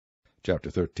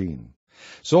Chapter 13.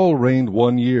 Saul reigned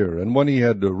 1 year, and when he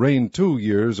had reigned 2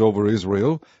 years over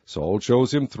Israel, Saul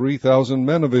chose him 3,000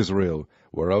 men of Israel,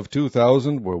 whereof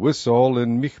 2,000 were with Saul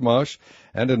in Michmash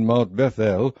and in Mount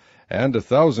Bethel, and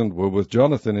 1,000 were with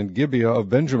Jonathan in Gibeah of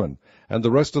Benjamin, and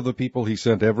the rest of the people he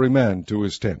sent every man to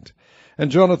his tent. And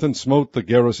Jonathan smote the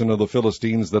garrison of the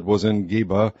Philistines that was in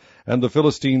Geba, and the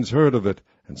Philistines heard of it.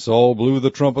 And Saul blew the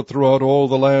trumpet throughout all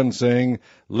the land, saying,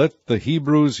 Let the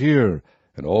Hebrews hear.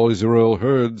 And all Israel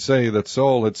heard say that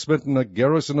Saul had smitten a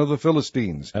garrison of the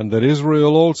Philistines, and that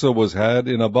Israel also was had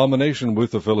in abomination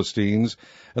with the Philistines.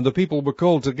 And the people were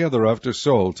called together after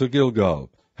Saul to Gilgal.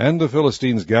 And the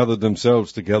Philistines gathered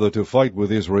themselves together to fight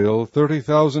with Israel,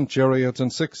 30,000 chariots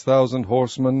and 6,000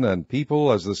 horsemen, and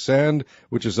people as the sand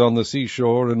which is on the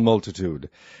seashore in multitude.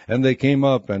 And they came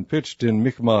up and pitched in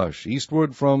Michmash,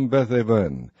 eastward from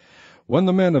Beth-aven. When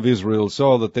the men of Israel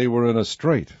saw that they were in a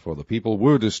strait, for the people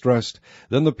were distressed,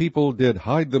 then the people did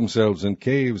hide themselves in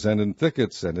caves, and in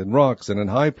thickets, and in rocks, and in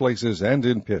high places, and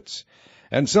in pits.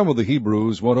 And some of the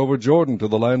Hebrews went over Jordan to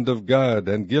the land of Gad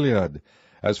and Gilead.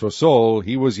 As for Saul,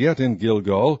 he was yet in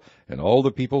Gilgal, and all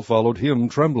the people followed him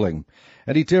trembling.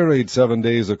 And he tarried 7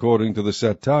 days according to the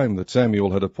set time that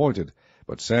Samuel had appointed.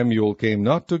 But Samuel came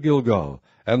not to Gilgal,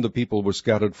 and the people were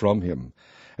scattered from him.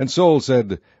 And Saul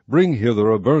said, Bring hither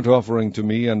a burnt offering to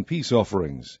me, and peace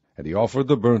offerings. And he offered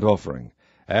the burnt offering.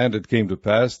 And it came to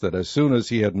pass that as soon as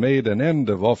he had made an end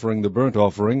of offering the burnt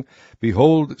offering,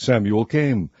 behold, Samuel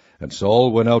came. And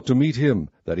Saul went out to meet him,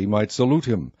 that he might salute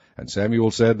him. And Samuel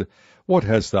said, What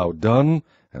hast thou done?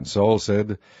 And Saul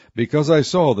said, Because I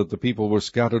saw that the people were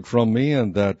scattered from me,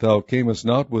 and that thou camest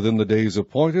not within the days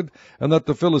appointed, and that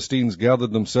the Philistines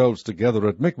gathered themselves together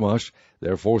at Michmash,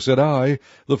 therefore said I,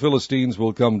 The Philistines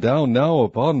will come down now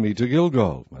upon me to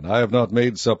Gilgal, and I have not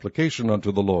made supplication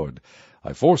unto the Lord.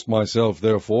 I forced myself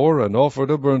therefore, and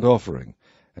offered a burnt offering.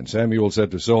 And Samuel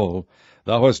said to Saul,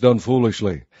 Thou hast done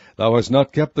foolishly. Thou hast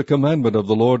not kept the commandment of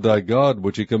the Lord thy God,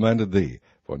 which he commanded thee.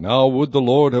 For now would the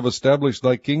Lord have established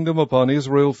thy kingdom upon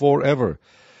Israel forever.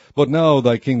 But now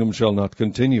thy kingdom shall not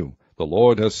continue. The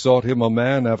Lord hath sought him a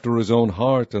man after his own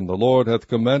heart, and the Lord hath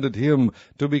commanded him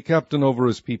to be captain over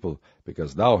his people,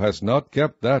 because thou hast not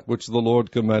kept that which the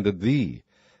Lord commanded thee.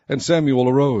 And Samuel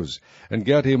arose, and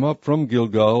gat him up from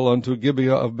Gilgal unto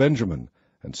Gibeah of Benjamin.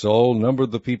 And Saul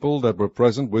numbered the people that were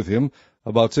present with him,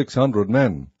 about 600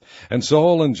 men. And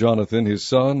Saul and Jonathan his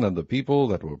son, and the people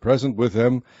that were present with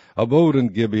him, abode in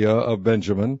Gibeah of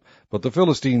Benjamin, but the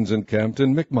Philistines encamped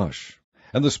in Michmash.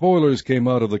 And the spoilers came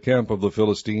out of the camp of the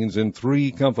Philistines in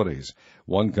 3 companies.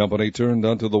 1 company turned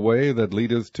unto the way that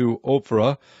leadeth to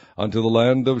Ophrah, unto the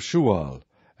land of Shual.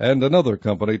 And another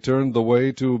company turned the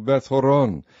way to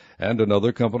Beth-horon, and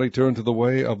another company turned to the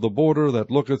way of the border that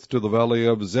looketh to the valley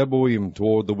of Zeboim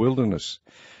toward the wilderness.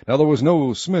 Now there was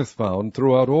no smith found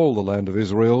throughout all the land of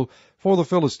Israel, for the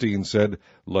Philistines said,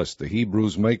 Lest the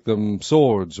Hebrews make them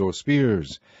swords or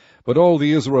spears. But all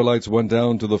the Israelites went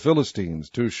down to the Philistines,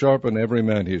 to sharpen every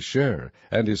man his share,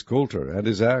 and his coulter, and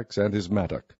his axe, and his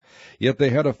mattock. Yet they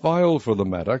had a file for the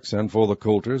mattocks, and for the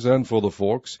coulters, and for the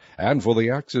forks, and for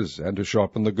the axes, and to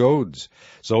sharpen the goads.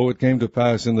 So it came to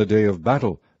pass in the day of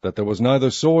battle, that there was neither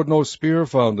sword nor spear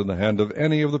found in the hand of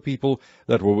any of the people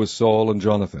that were with Saul and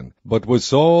Jonathan. But with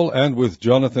Saul and with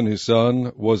Jonathan his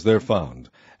son was there found.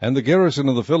 And the garrison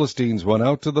of the Philistines went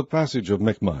out to the passage of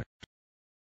Michmash.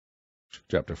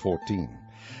 Chapter 14.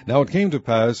 Now it came to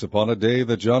pass upon a day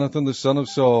that Jonathan the son of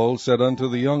Saul said unto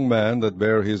the young man that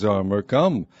bare his armor,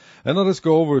 Come, and let us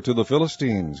go over to the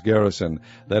Philistines' garrison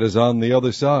that is on the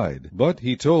other side. But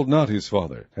he told not his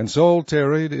father. And Saul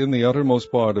tarried in the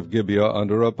uttermost part of Gibeah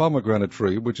under a pomegranate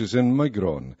tree which is in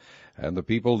Migron. And the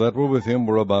people that were with him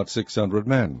were about 600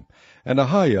 men. And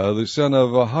Ahiah the son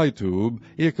of Ahitub,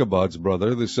 Ichabod's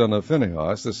brother, the son of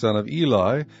Phinehas, the son of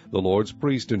Eli, the Lord's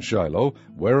priest in Shiloh,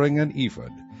 wearing an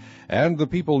ephod. And the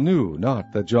people knew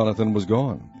not that Jonathan was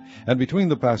gone. And between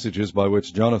the passages by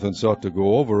which Jonathan sought to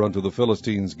go over unto the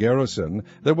Philistines' garrison,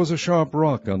 there was a sharp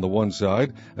rock on the one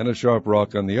side, and a sharp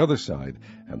rock on the other side.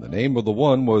 And the name of the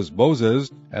one was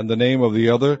Bozez, and the name of the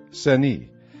other Seni.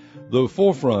 The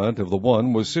forefront of the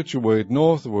one was situate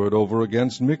northward over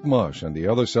against Michmash, and the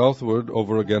other southward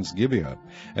over against Gibeah.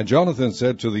 And Jonathan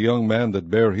said to the young man that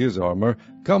bare his armor,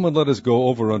 Come and let us go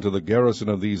over unto the garrison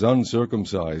of these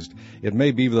uncircumcised. It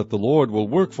may be that the Lord will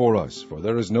work for us, for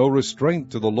there is no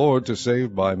restraint to the Lord to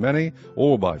save by many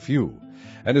or by few.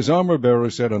 And his armor-bearer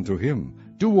said unto him,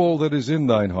 Do all that is in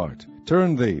thine heart.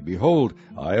 Turn thee, behold,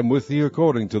 I am with thee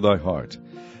according to thy heart.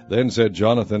 Then said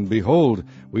Jonathan, Behold,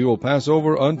 we will pass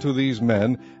over unto these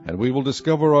men, and we will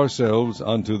discover ourselves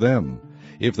unto them.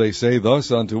 If they say thus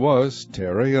unto us,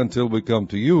 Tarry until we come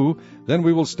to you, then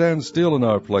we will stand still in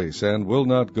our place, and will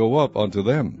not go up unto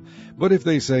them. But if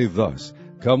they say thus,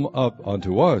 Come up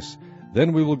unto us,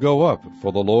 then we will go up,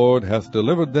 for the Lord hath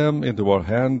delivered them into our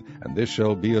hand, and this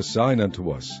shall be a sign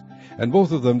unto us. And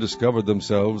both of them discovered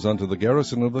themselves unto the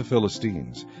garrison of the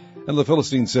Philistines. And the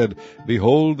Philistines said,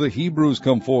 Behold, the Hebrews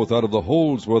come forth out of the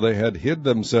holes where they had hid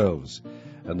themselves.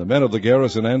 And the men of the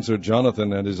garrison answered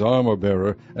Jonathan and his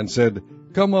armor-bearer, and said,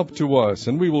 Come up to us,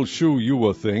 and we will shew you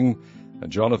a thing.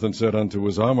 And Jonathan said unto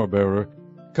his armor-bearer,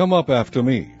 Come up after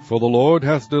me, for the Lord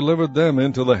hath delivered them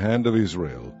into the hand of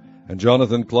Israel. And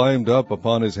Jonathan climbed up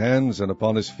upon his hands and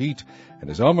upon his feet, and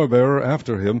his armor-bearer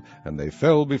after him, and they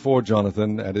fell before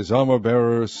Jonathan, and his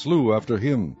armor-bearer slew after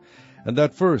him. And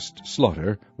that first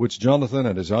slaughter, which Jonathan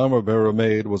and his armor-bearer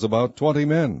made, was about 20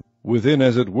 men, within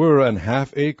as it were an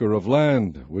half acre of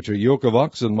land, which a yoke of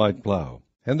oxen might plow.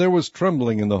 And there was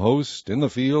trembling in the host, in the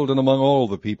field, and among all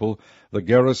the people. The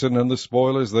garrison and the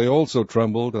spoilers, they also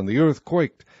trembled, and the earth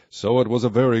quaked. So it was a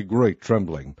very great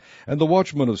trembling. And the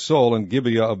watchmen of Saul and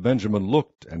Gibeah of Benjamin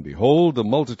looked, and behold, the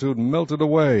multitude melted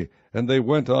away, and they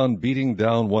went on beating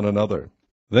down one another.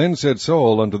 Then said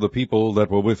Saul unto the people that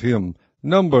were with him,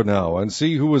 Number now, and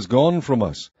see who is gone from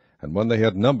us. And when they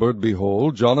had numbered,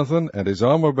 behold, Jonathan and his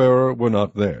armor-bearer were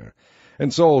not there.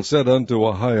 And Saul said unto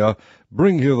Ahiah,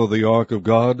 Bring hither the ark of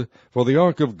God, for the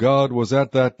ark of God was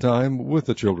at that time with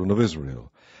the children of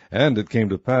Israel. And it came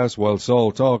to pass, while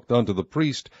Saul talked unto the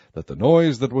priest, that the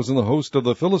noise that was in the host of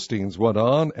the Philistines went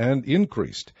on and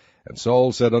increased. And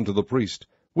Saul said unto the priest,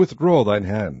 Withdraw thine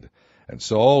hand. And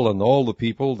Saul and all the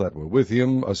people that were with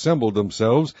him assembled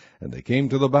themselves, and they came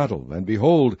to the battle. And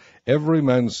behold, every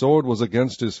man's sword was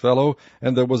against his fellow,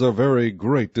 and there was a very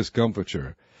great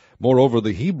discomfiture. Moreover,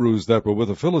 the Hebrews that were with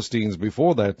the Philistines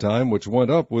before that time, which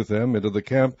went up with them into the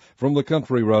camp from the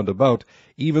country round about,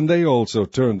 even they also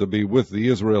turned to be with the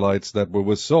Israelites that were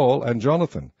with Saul and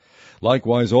Jonathan.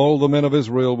 Likewise all the men of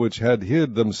Israel which had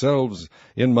hid themselves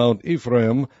in Mount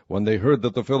Ephraim, when they heard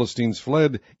that the Philistines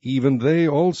fled, even they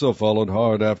also followed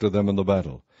hard after them in the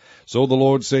battle. So the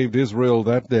Lord saved Israel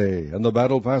that day, and the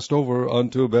battle passed over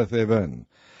unto Beth-aven.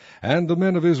 And the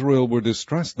men of Israel were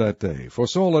distressed that day, for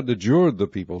Saul had adjured the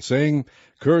people, saying,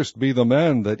 Cursed be the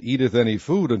man that eateth any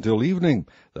food until evening,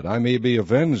 that I may be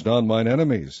avenged on mine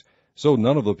enemies. So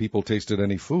none of the people tasted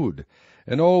any food.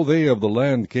 And all they of the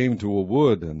land came to a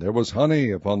wood, and there was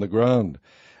honey upon the ground.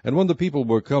 And when the people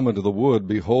were come into the wood,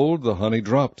 behold, the honey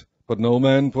dropped. But no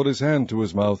man put his hand to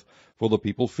his mouth, for the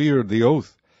people feared the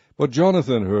oath. But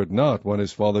Jonathan heard not when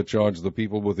his father charged the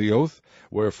people with the oath.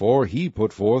 Wherefore he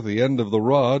put forth the end of the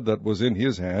rod that was in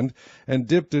his hand, and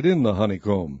dipped it in the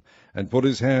honeycomb, and put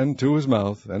his hand to his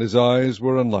mouth, and his eyes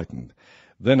were enlightened.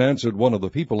 Then answered one of the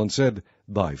people, and said,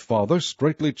 Thy father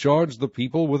straitly charged the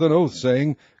people with an oath,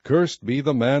 saying, Cursed be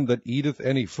the man that eateth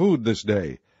any food this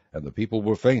day. And the people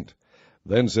were faint.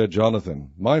 Then said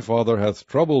Jonathan, My father hath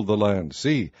troubled the land.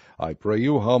 See, I pray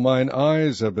you, how mine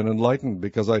eyes have been enlightened,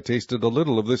 because I tasted a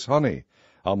little of this honey.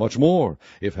 How much more,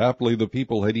 if haply the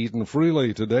people had eaten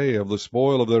freely today of the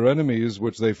spoil of their enemies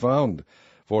which they found?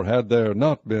 For had there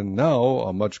not been now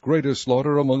a much greater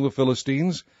slaughter among the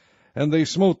Philistines? And they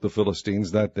smote the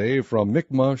Philistines that day from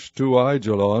Michmash to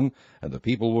Aijalon, and the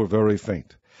people were very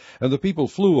faint. And the people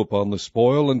flew upon the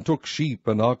spoil, and took sheep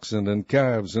and oxen and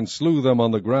calves, and slew them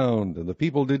on the ground, and the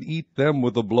people did eat them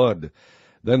with the blood.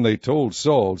 Then they told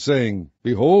Saul, saying,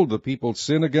 Behold, the people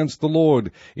sin against the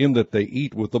Lord, in that they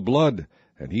eat with the blood.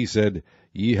 And he said,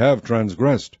 Ye have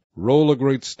transgressed. Roll a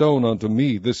great stone unto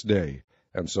me this day.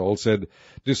 And Saul said,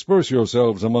 Disperse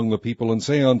yourselves among the people, and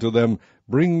say unto them,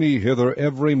 Bring me hither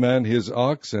every man his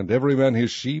ox, and every man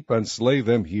his sheep, and slay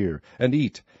them here, and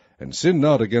eat, and sin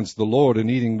not against the Lord in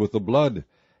eating with the blood.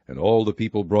 And all the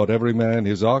people brought every man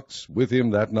his ox with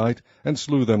him that night, and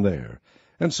slew them there.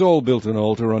 And Saul built an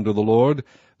altar unto the Lord.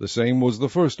 The same was the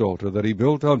first altar that he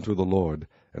built unto the Lord.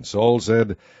 And Saul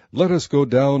said, Let us go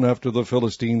down after the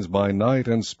Philistines by night,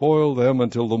 and spoil them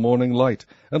until the morning light,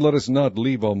 and let us not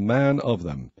leave a man of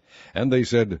them. And they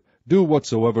said, Do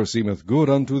whatsoever seemeth good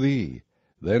unto thee.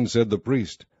 Then said the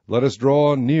priest, Let us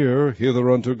draw near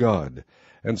hither unto God.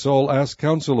 And Saul asked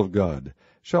counsel of God,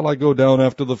 Shall I go down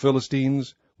after the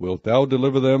Philistines? Wilt thou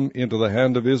deliver them into the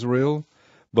hand of Israel?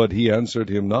 But he answered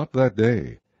him not that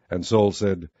day. And Saul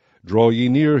said, Draw ye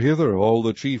near hither, all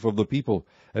the chief of the people,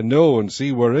 and know and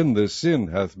see wherein this sin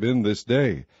hath been this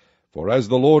day. For as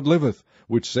the Lord liveth,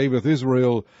 which saveth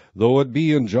Israel, though it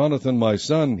be in Jonathan my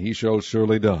son, he shall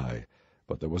surely die.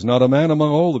 But there was not a man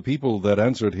among all the people that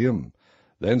answered him.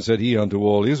 Then said he unto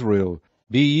all Israel,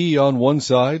 Be ye on one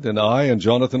side, and I and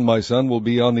Jonathan my son will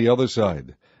be on the other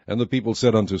side. And the people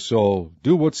said unto Saul,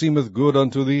 Do what seemeth good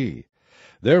unto thee.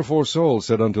 Therefore Saul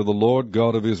said unto the Lord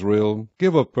God of Israel,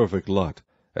 Give a perfect lot.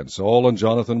 And Saul and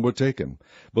Jonathan were taken,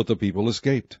 but the people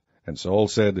escaped. And Saul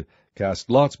said, Cast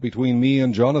lots between me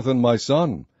and Jonathan my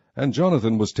son. And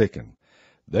Jonathan was taken.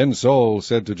 Then Saul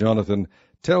said to Jonathan,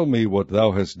 Tell me what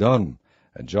thou hast done.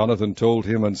 And Jonathan told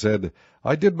him, and said,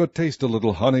 I did but taste a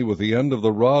little honey with the end of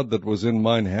the rod that was in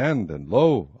mine hand, and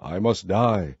lo, I must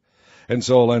die. And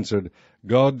Saul answered,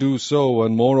 God do so,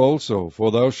 and more also,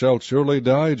 for thou shalt surely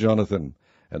die, Jonathan.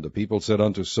 And the people said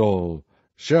unto Saul,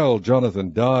 Shall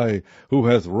Jonathan die, who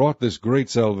hath wrought this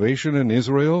great salvation in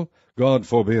Israel? God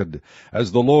forbid.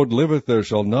 As the Lord liveth, there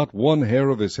shall not one hair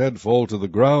of his head fall to the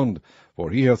ground, for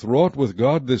he hath wrought with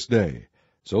God this day.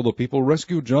 So the people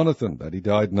rescued Jonathan, that he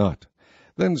died not.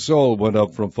 Then Saul went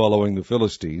up from following the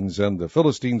Philistines, and the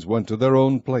Philistines went to their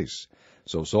own place.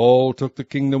 So Saul took the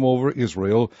kingdom over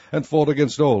Israel, and fought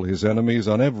against all his enemies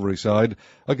on every side,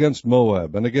 against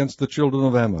Moab, and against the children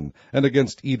of Ammon, and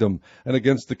against Edom, and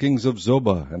against the kings of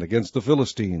Zobah, and against the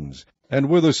Philistines. And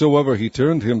whithersoever he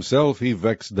turned himself, he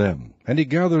vexed them. And he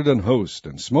gathered an host,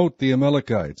 and smote the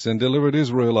Amalekites, and delivered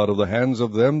Israel out of the hands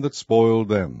of them that spoiled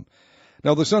them.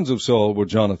 Now the sons of Saul were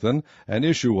Jonathan, and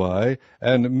Ishuai,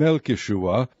 and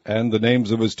Melchishua, and the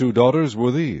names of his 2 daughters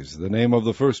were these, the name of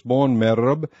the firstborn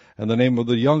Merab, and the name of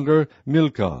the younger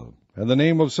Milcah. And the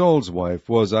name of Saul's wife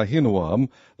was Ahinoam,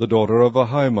 the daughter of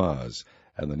Ahimaaz.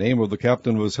 And the name of the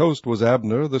captain of his host was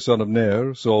Abner, the son of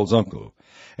Ner, Saul's uncle.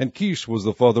 And Kish was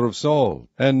the father of Saul,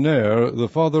 and Ner, the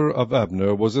father of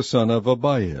Abner, was a son of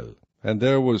Abiel. And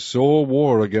there was sore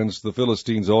war against the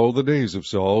Philistines all the days of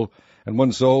Saul. And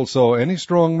when Saul saw any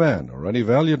strong man, or any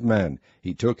valiant man,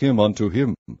 he took him unto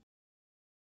him.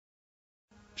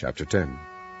 Chapter 10.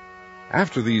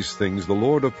 After these things the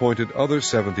Lord appointed other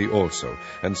 70 also,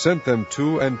 and sent them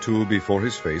 2 and 2 before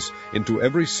his face, into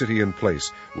every city and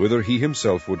place, whither he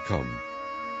himself would come.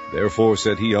 Therefore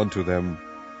said he unto them,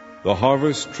 The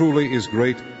harvest truly is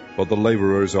great, but the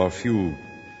laborers are few.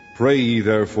 Pray ye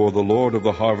therefore the Lord of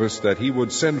the harvest, that he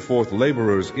would send forth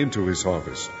laborers into his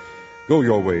harvest. Go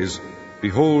your ways.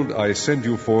 Behold, I send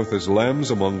you forth as lambs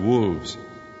among wolves.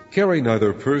 Carry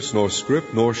neither purse, nor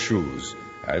scrip, nor shoes,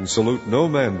 and salute no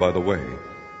man by the way.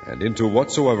 And into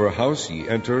whatsoever house ye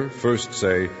enter, first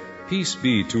say, Peace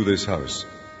be to this house.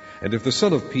 And if the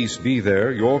Son of Peace be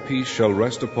there, your peace shall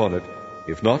rest upon it.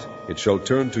 If not, it shall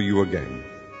turn to you again.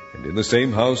 And in the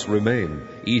same house remain,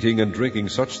 eating and drinking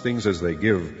such things as they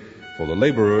give, for the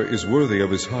laborer is worthy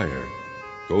of his hire.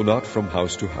 Go not from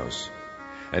house to house.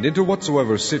 And into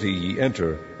whatsoever city ye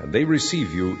enter, and they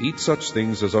receive you, eat such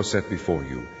things as are set before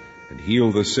you, and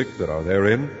heal the sick that are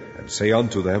therein, and say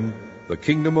unto them, The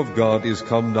kingdom of God is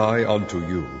come nigh unto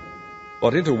you.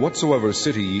 But into whatsoever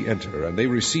city ye enter, and they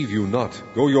receive you not,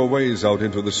 go your ways out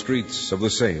into the streets of the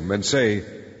same, and say,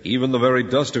 Even the very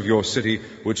dust of your city,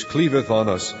 which cleaveth on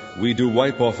us, we do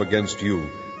wipe off against you.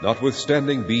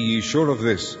 Notwithstanding be ye sure of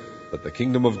this, that the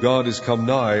kingdom of God is come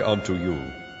nigh unto you.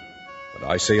 But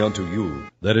I say unto you,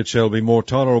 that it shall be more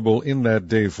tolerable in that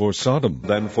day for Sodom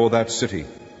than for that city.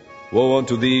 Woe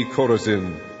unto thee,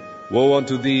 Chorazin! Woe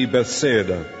unto thee,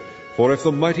 Bethsaida! For if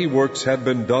the mighty works had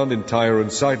been done in Tyre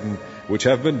and Sidon, which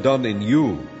have been done in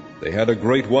you, they had a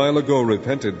great while ago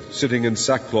repented, sitting in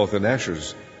sackcloth and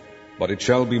ashes. But it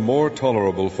shall be more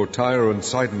tolerable for Tyre and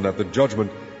Sidon at the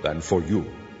judgment than for you.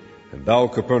 And thou,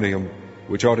 Capernaum,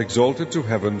 which art exalted to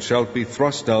heaven, shalt be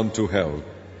thrust down to hell.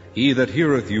 He that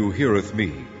heareth you heareth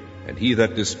me, and he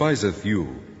that despiseth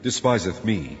you despiseth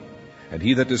me, and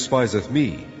he that despiseth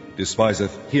me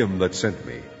despiseth him that sent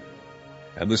me.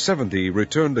 And the 70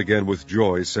 returned again with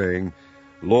joy, saying,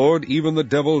 Lord, even the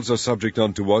devils are subject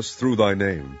unto us through thy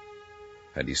name.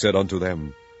 And he said unto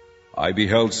them, I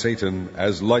beheld Satan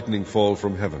as lightning fall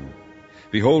from heaven.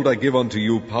 Behold, I give unto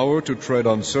you power to tread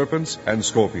on serpents and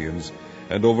scorpions,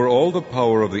 and over all the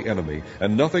power of the enemy,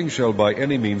 and nothing shall by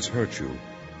any means hurt you.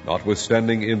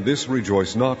 Notwithstanding in this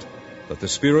rejoice not, that the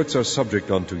spirits are subject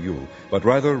unto you, but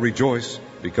rather rejoice,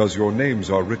 because your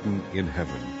names are written in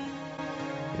heaven.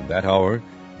 In that hour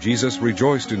Jesus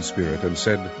rejoiced in spirit, and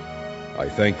said, I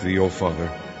thank thee, O Father,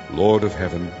 Lord of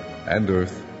heaven and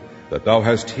earth, that thou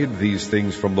hast hid these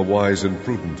things from the wise and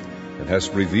prudent, and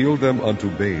hast revealed them unto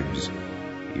babes.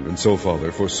 Even so,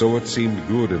 Father, for so it seemed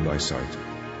good in thy sight.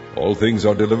 All things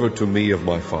are delivered to me of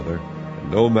my Father, and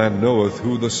no man knoweth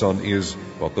who the Son is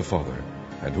but the Father,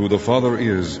 and who the Father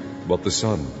is but the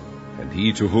Son, and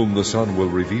he to whom the Son will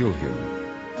reveal him.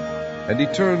 And he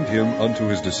turned him unto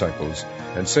his disciples,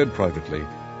 and said privately,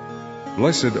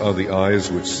 Blessed are the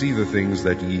eyes which see the things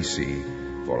that ye see.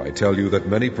 For I tell you that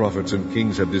many prophets and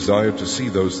kings have desired to see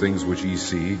those things which ye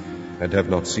see, and have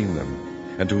not seen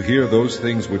them, and to hear those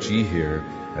things which ye hear,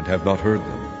 and have not heard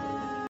them.